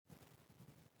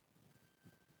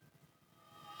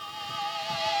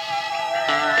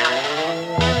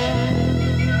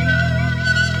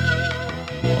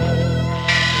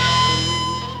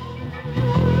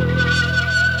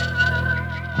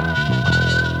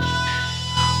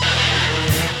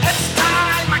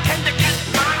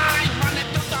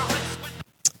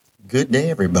Good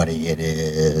day, everybody. It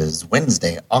is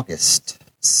Wednesday, August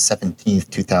 17th,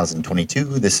 2022.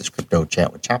 This is Crypto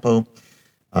Chat with Chapo.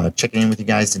 Checking in with you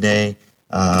guys today.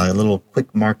 A little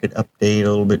quick market update, a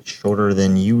little bit shorter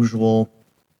than usual.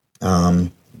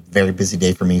 Very busy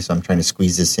day for me, so I'm trying to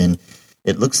squeeze this in.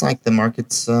 It looks like the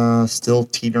market's still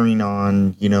teetering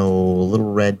on, a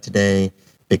little red today.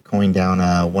 Bitcoin down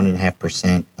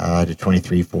 1.5% to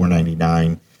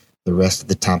 23,499. The rest of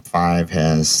the top five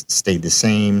has stayed the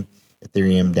same.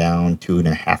 Ethereum down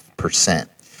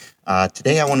 2.5%.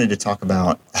 Today I wanted to talk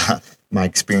about my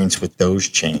experience with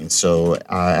Dogechain. So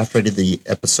after I did the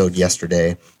episode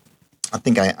yesterday, I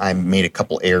think I made a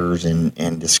couple errors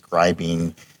in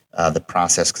describing the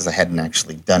process because I hadn't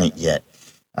actually done it yet.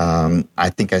 I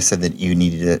think I said that you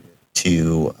needed it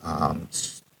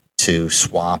to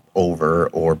swap over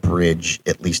or bridge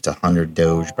at least 100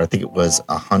 Doge, but I think it was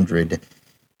 $100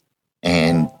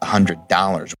 and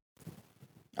 $100.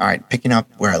 All right, picking up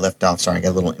where I left off. Sorry, I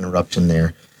got a little interruption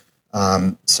there.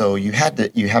 So you have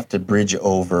to bridge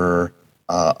over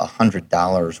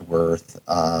 $100 worth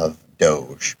of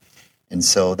Doge, and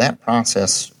so that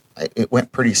process it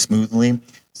went pretty smoothly.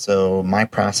 So my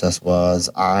process was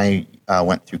I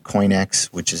went through CoinEx,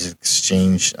 which is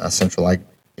a centralized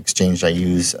exchange I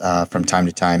use from time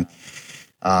to time.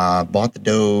 Bought the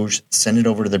Doge, sent it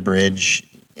over to the bridge,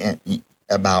 and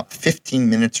about 15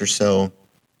 minutes or so,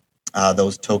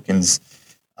 those tokens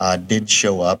did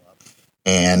show up,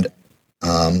 and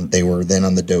they were then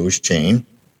on the Dogechain.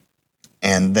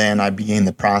 And then I began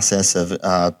the process of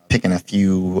picking a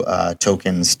few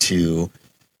tokens to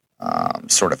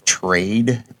sort of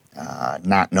trade,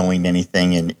 not knowing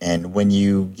anything. And when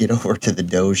you get over to the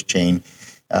Dogechain,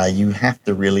 you have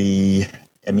to really,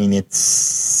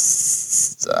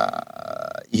 it's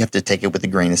you have to take it with a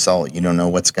grain of salt. You don't know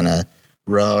what's going to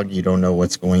rug. You don't know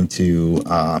what's going to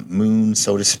moon,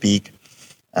 so to speak.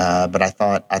 But I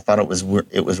thought it was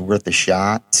worth a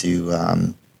shot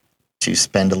to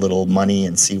spend a little money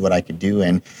and see what I could do.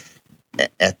 And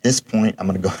at this point, I'm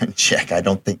going to go ahead and check. I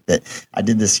don't think that I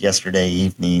did this yesterday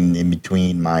evening in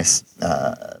between my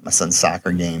son's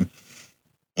soccer game,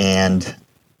 and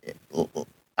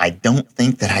I don't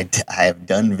think that I have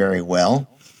done very well.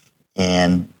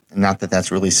 And not that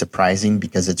that's really surprising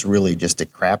because it's really just a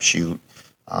crapshoot.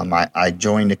 I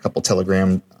joined a couple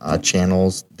Telegram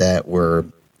channels that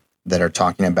are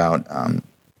talking about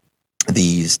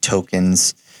these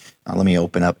tokens. Let me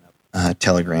open up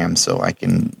Telegram so I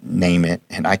can name it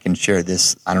and I can share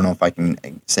this. I don't know if I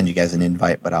can send you guys an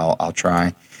invite, but I'll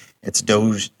try. It's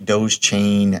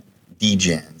Dogechain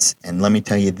Degens, and let me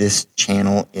tell you, this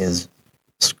channel is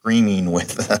screaming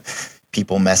with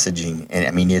people messaging,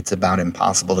 and it's about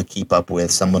impossible to keep up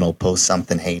with. Someone will post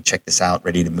something, hey, check this out,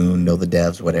 ready to moon, know the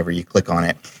devs, whatever. You click on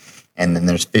it, and then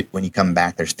when you come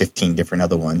back, there's 15 different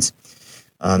other ones.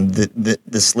 The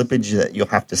slippage that you'll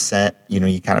have to set, you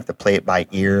kind of have to play it by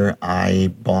ear.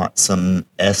 I bought some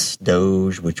S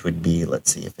Doge, which would be,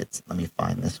 let me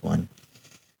find this one.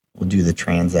 We'll do the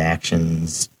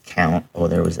transactions count. Oh,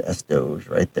 there was S Doge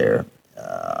right there.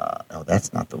 No,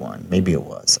 that's not the one. Maybe it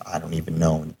was. I don't even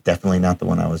know. Definitely not the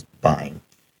one I was buying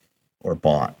or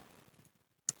bought.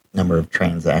 Number of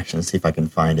transactions. See if I can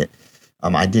find it. I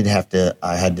had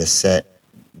to set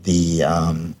the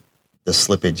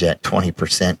slippage at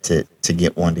 20% to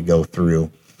get one to go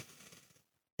through.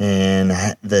 And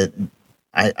I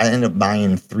ended up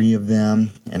buying 3 of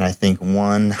them, and I think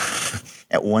one.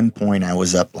 At one point, I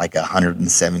was up like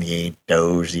 178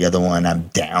 Doge. The other one, I'm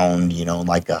down,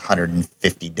 like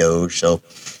 150 Doge. So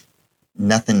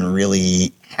nothing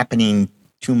really happening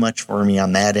too much for me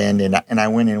on that end. And I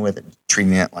went in with it,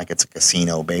 treating it like it's a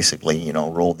casino, basically,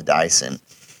 roll the dice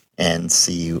and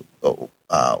see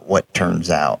what turns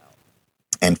out.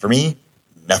 And for me,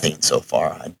 nothing so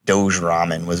far. Doge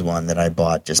Ramen was one that I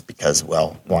bought just because,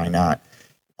 well, why not?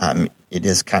 It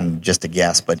is kind of just a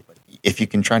guess, but if you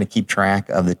can try to keep track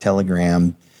of the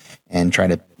Telegram and try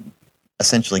to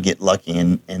essentially get lucky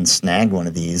and snag one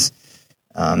of these,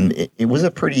 it was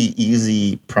a pretty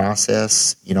easy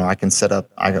process. I can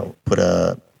put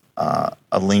a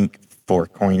link for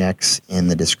CoinEx in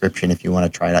the description if you want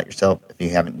to try it out yourself, if you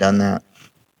haven't done that.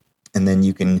 And then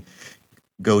you can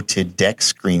go to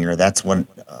Dex Screener. That's what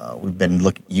we've been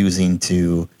using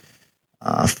to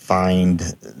find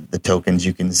the tokens.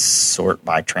 You can sort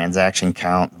by transaction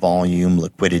count, volume,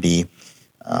 liquidity,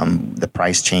 the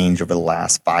price change over the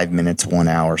last 5 minutes, 1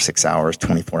 hour, 6 hours,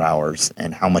 24 hours,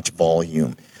 and how much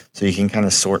volume. So you can kind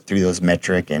of sort through those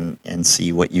metric and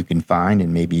see what you can find,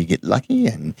 and maybe you get lucky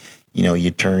and you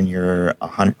turn your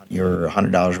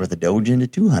 $100 worth of Doge into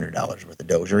 $200 worth of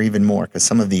Doge, or even more, because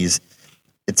some of these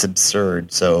it's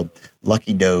absurd. So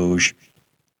Lucky Doge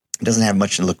doesn't have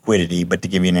much liquidity, but to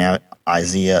give you an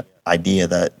idea,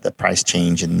 the price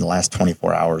change in the last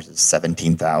 24 hours is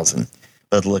 17,000,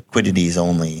 but the liquidity is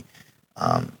only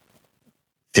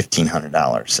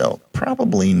 $1,500. So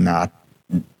probably not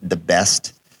the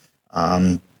best,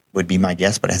 would be my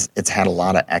guess, but it's had a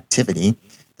lot of activity.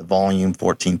 The volume,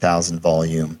 14,000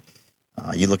 volume.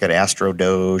 You look at Astro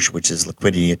Doge, which is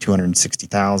liquidity at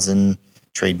 260,000,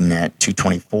 trading at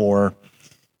 224,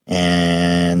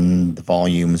 and the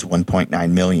volume is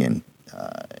 1.9 million.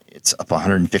 It's up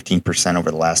 115%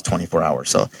 over the last 24 hours.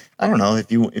 So I don't know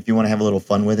if you want to have a little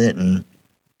fun with it and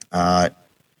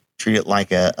treat it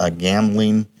like a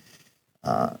gambling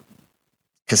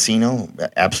casino,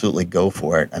 absolutely go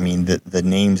for it. I mean, the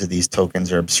names of these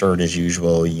tokens are absurd as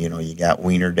usual. You got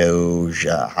Wiener Doge,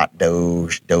 Hot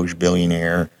Doge, Doge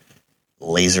Billionaire,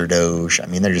 Laser Doge. I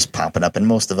mean, they're just popping up, and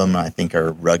most of them I think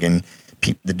are rugging.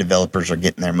 The developers are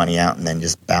getting their money out and then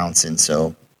just bouncing.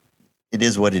 So it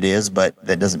is what it is, but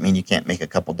that doesn't mean you can't make a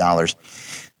couple dollars.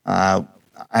 I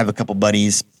have a couple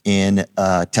buddies in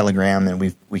Telegram, and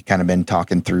we've kind of been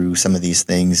talking through some of these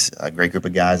things. A great group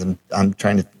of guys. I'm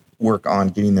trying to work on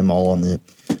getting them all on the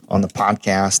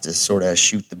podcast to sort of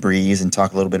shoot the breeze and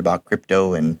talk a little bit about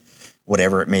crypto and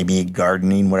whatever it may be,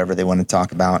 gardening, whatever they want to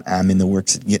talk about. I'm in the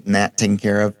works of getting that taken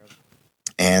care of.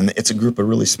 And it's a group of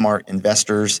really smart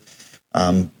investors.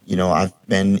 I've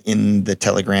been in the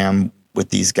Telegram with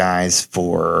these guys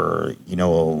for,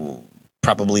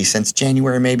 probably since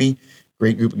January, maybe.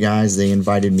 Great group of guys. They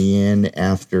invited me in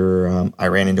after I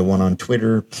ran into one on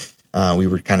Twitter. We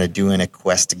were kind of doing a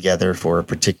quest together for a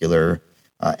particular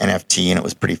NFT, and it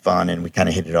was pretty fun, and we kind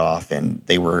of hit it off, and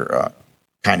they were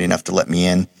kind enough to let me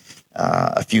in.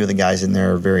 A few of the guys in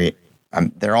there are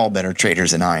they're all better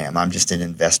traders than I am. I'm just an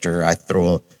investor. I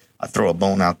throw a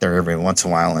bone out there every once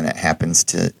in a while, and it happens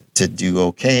to do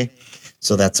okay.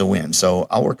 So that's a win. So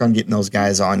I'll work on getting those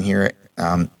guys on here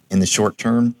in the short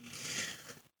term.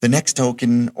 The next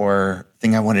token or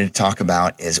thing I wanted to talk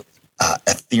about is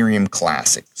Ethereum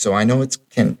Classic. So I know it's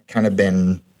kind of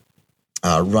been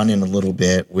running a little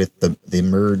bit with the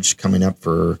merge coming up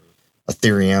for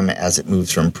Ethereum as it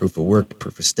moves from proof of work to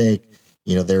proof of stake.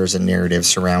 There's a narrative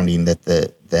surrounding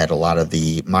that a lot of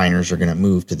the miners are going to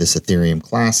move to this Ethereum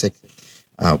Classic.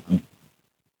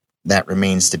 That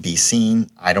remains to be seen.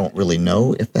 I don't really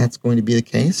know if that's going to be the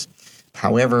case.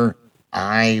 However,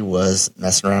 I was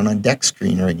messing around on Dex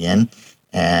Screener again,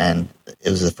 and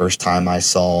it was the first time I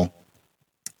saw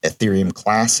Ethereum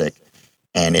Classic,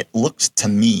 and it looks to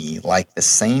me like the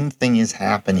same thing is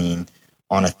happening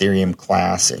on Ethereum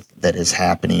Classic that is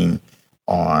happening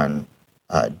on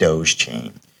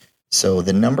Dogechain. So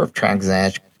the number of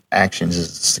transactions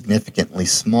is significantly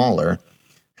smaller.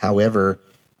 However,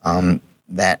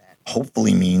 that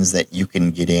hopefully means that you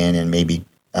can get in and maybe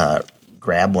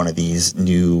grab one of these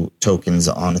new tokens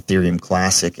on Ethereum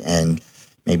Classic and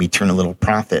maybe turn a little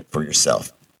profit for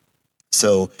yourself.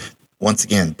 So once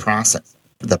again,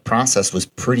 the process was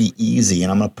pretty easy,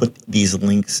 and I'm going to put these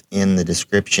links in the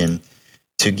description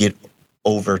to get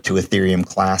over to Ethereum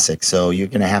Classic. So you're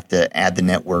going to have to add the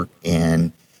network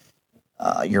and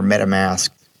your MetaMask.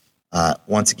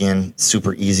 Once again,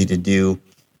 super easy to do.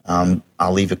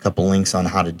 I'll leave a couple links on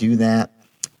how to do that.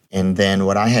 And then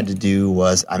what I had to do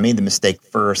was I made the mistake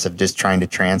first of just trying to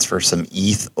transfer some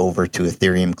ETH over to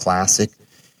Ethereum Classic,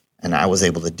 and I was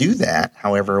able to do that.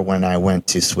 However, when I went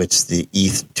to switch the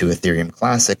ETH to Ethereum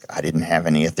Classic, I didn't have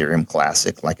any Ethereum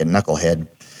Classic, like a knucklehead,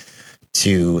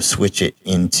 to switch it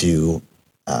into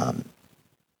Ethereum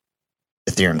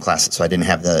Classic. So I didn't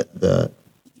have the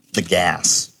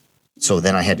gas. So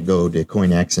then I had to go to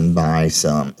CoinEx and buy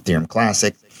some Ethereum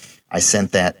Classic. I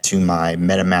sent that to my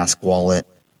MetaMask wallet.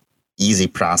 Easy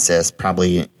process,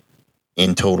 probably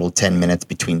in total 10 minutes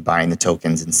between buying the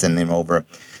tokens and sending them over.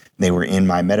 They were in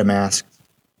my MetaMask.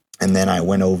 And then I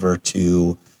went over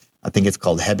to, I think it's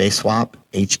called HebeSwap,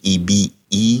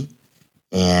 HEBE.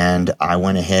 And I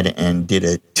went ahead and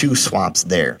did 2 swaps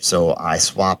there. So I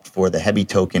swapped for the Hebe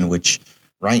token, which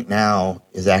right now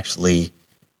is actually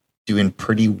doing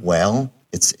pretty well.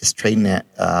 It's trading at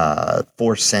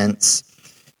 4 cents,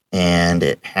 and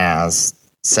it has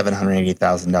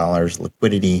 $780,000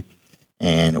 liquidity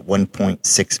and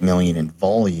 1.6 million in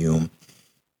volume.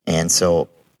 And so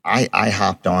I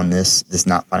hopped on this. This is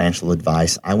not financial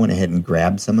advice. I went ahead and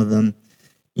grabbed some of them.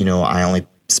 I only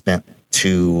spent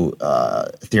 2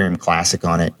 Ethereum Classic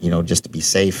on it, just to be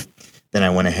safe. Then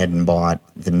I went ahead and bought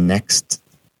the next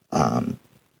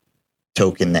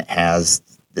token that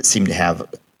seemed to have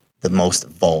the most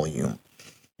volume,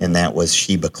 and that was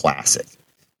Shiba Classic.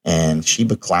 And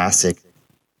Shiba Classic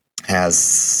has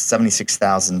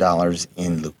 $76,000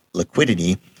 in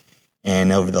liquidity,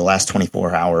 and over the last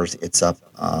 24 hours, it's up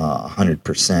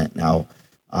 100%. Now,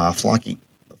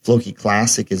 Floki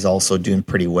Classic is also doing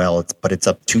pretty well, but it's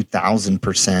up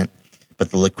 2,000%,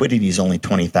 but the liquidity is only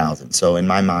 20,000. So in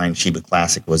my mind, Shiba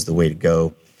Classic was the way to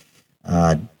go.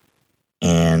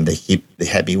 And the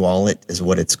Hebi wallet is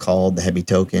what it's called, the Hebi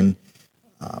token.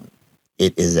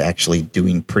 It is actually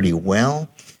doing pretty well.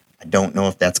 I don't know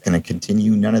if that's going to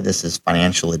continue. None of this is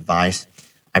financial advice.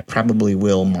 I probably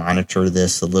will monitor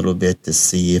this a little bit to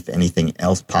see if anything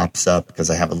else pops up, because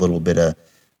I have a little bit of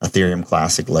Ethereum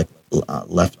Classic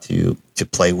left to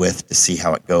play with to see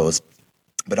how it goes.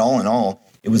 But all in all,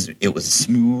 it was a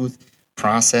smooth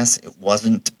process. It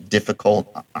wasn't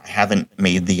difficult. I haven't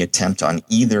made the attempt on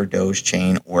either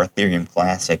Dogechain or Ethereum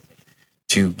Classic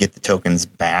to get the tokens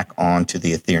back onto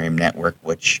the Ethereum network,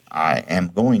 which I am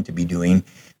going to be doing.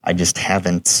 I just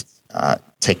haven't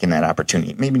taken that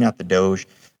opportunity. Maybe not the Doge.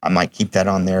 I might keep that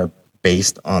on there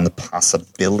based on the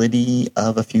possibility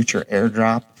of a future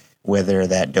airdrop. Whether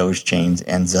that Dogechain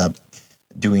ends up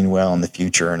doing well in the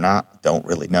future or not, don't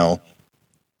really know.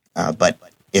 But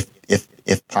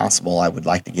if possible, I would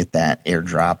like to get that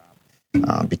airdrop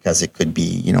because it could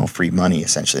be, free money.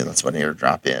 Essentially, that's what an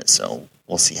airdrop is. So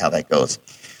we'll see how that goes.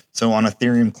 So on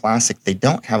Ethereum Classic, they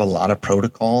don't have a lot of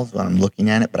protocols when I'm looking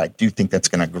at it, but I do think that's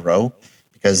going to grow,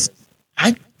 because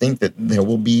I think that there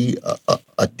will be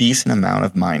a decent amount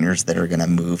of miners that are going to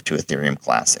move to Ethereum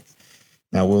Classic.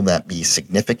 Now, will that be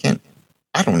significant?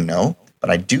 I don't know, but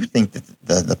I do think that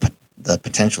the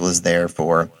potential is there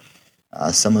for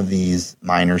some of these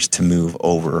miners to move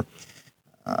over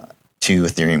to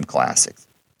Ethereum Classic.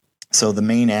 So the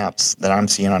main apps that I'm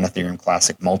seeing on Ethereum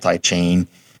Classic, multi-chain,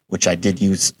 which I did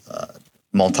use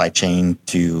multi-chain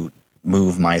to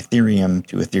move my Ethereum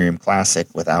to Ethereum Classic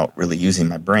without really using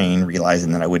my brain,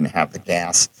 realizing that I wouldn't have the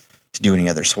gas to do any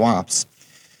other swaps.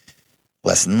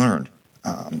 Lesson learned.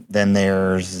 Then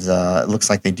there's, it looks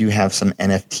like they do have some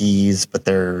NFTs, but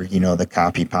they're, the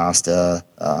copy pasta,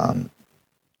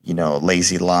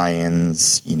 Lazy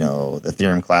Lions, the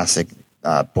Ethereum Classic,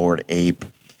 Bored Ape,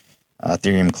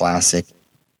 Ethereum Classic,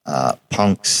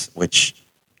 Punks, which,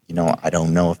 I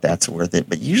don't know if that's worth it,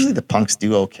 but usually the Punks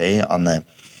do okay on the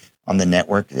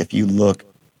network. If you look,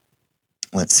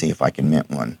 let's see if I can mint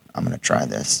one. I'm going to try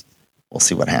this. We'll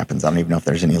see what happens. I don't even know if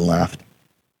there's any left.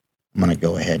 I'm going to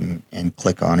go ahead and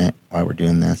click on it while we're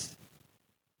doing this.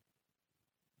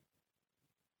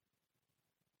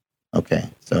 Okay,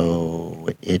 so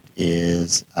it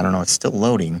is, I don't know, it's still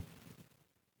loading.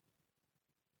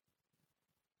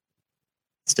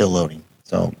 Still loading.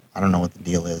 So I don't know what the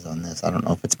deal is on this. I don't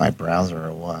know if it's my browser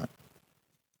or what.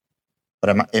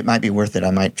 But it might be worth it.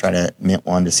 I might try to mint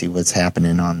one to see what's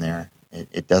happening on there.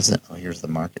 It doesn't. Oh, here's the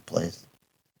marketplace.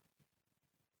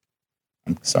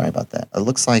 I'm sorry about that. It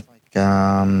looks like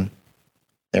there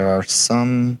are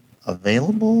some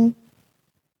available.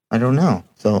 I don't know.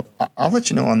 So I'll let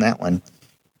you know on that one.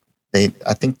 I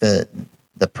think the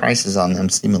prices on them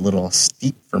seem a little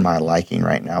steep for my liking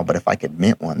right now. But if I could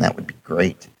mint one, that would be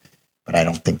great. But I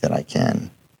don't think that I can.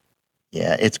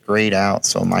 Yeah, it's grayed out.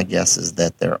 So my guess is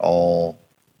that they're all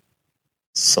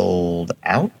sold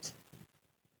out.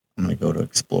 I'm going to go to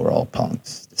Explore All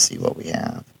Punks to see what we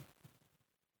have.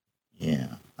 Yeah,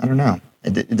 I don't know.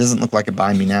 It doesn't look like it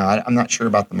by me now. I'm not sure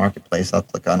about the marketplace. I'll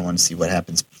click on one to see what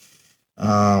happens.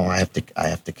 Oh, I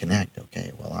have to connect.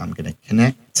 Okay, well, I'm going to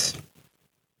connect.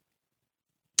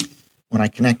 When I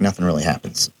connect, nothing really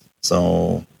happens.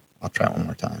 So I'll try it one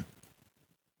more time.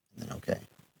 And then okay.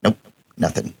 Nope,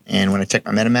 nothing. And when I check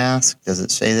my MetaMask, does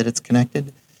it say that it's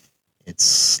connected? It's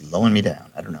slowing me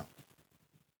down. I don't know.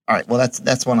 All right, well,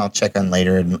 that's one I'll check on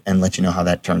later and let you know how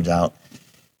that turns out.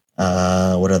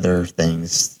 What other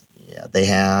things? Yeah, they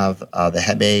have the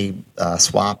Hebe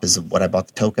swap is what I bought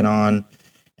the token on.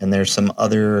 And there's some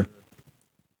other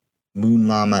Moon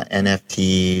Llama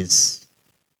NFTs.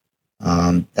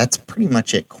 That's pretty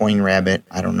much it. Coin Rabbit,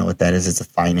 I don't know what that is. It's a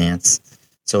finance.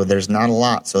 So there's not a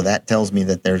lot. So that tells me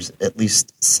that there's at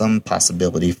least some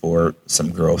possibility for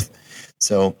some growth.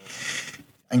 So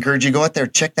I encourage you to go out there,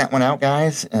 check that one out,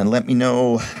 guys, and let me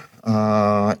know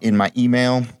in my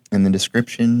email in the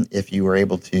description if you were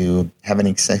able to have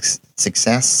any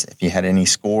success, if you had any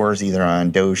scores either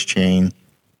on Dogechain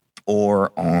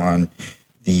or on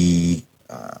the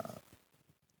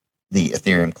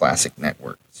Ethereum Classic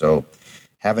network. So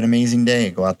have an amazing day.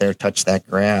 Go out there, touch that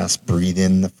grass, breathe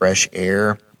in the fresh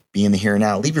air, be in the here and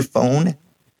now. Leave your phone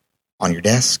on your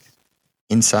desk,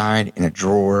 inside, in a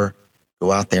drawer.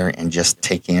 Go out there and just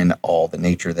take in all the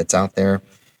nature that's out there.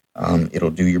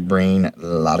 It'll do your brain a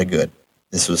lot of good.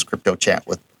 This was Crypto Chat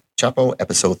with Chapo,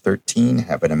 episode 13.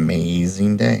 Have an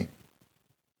amazing day.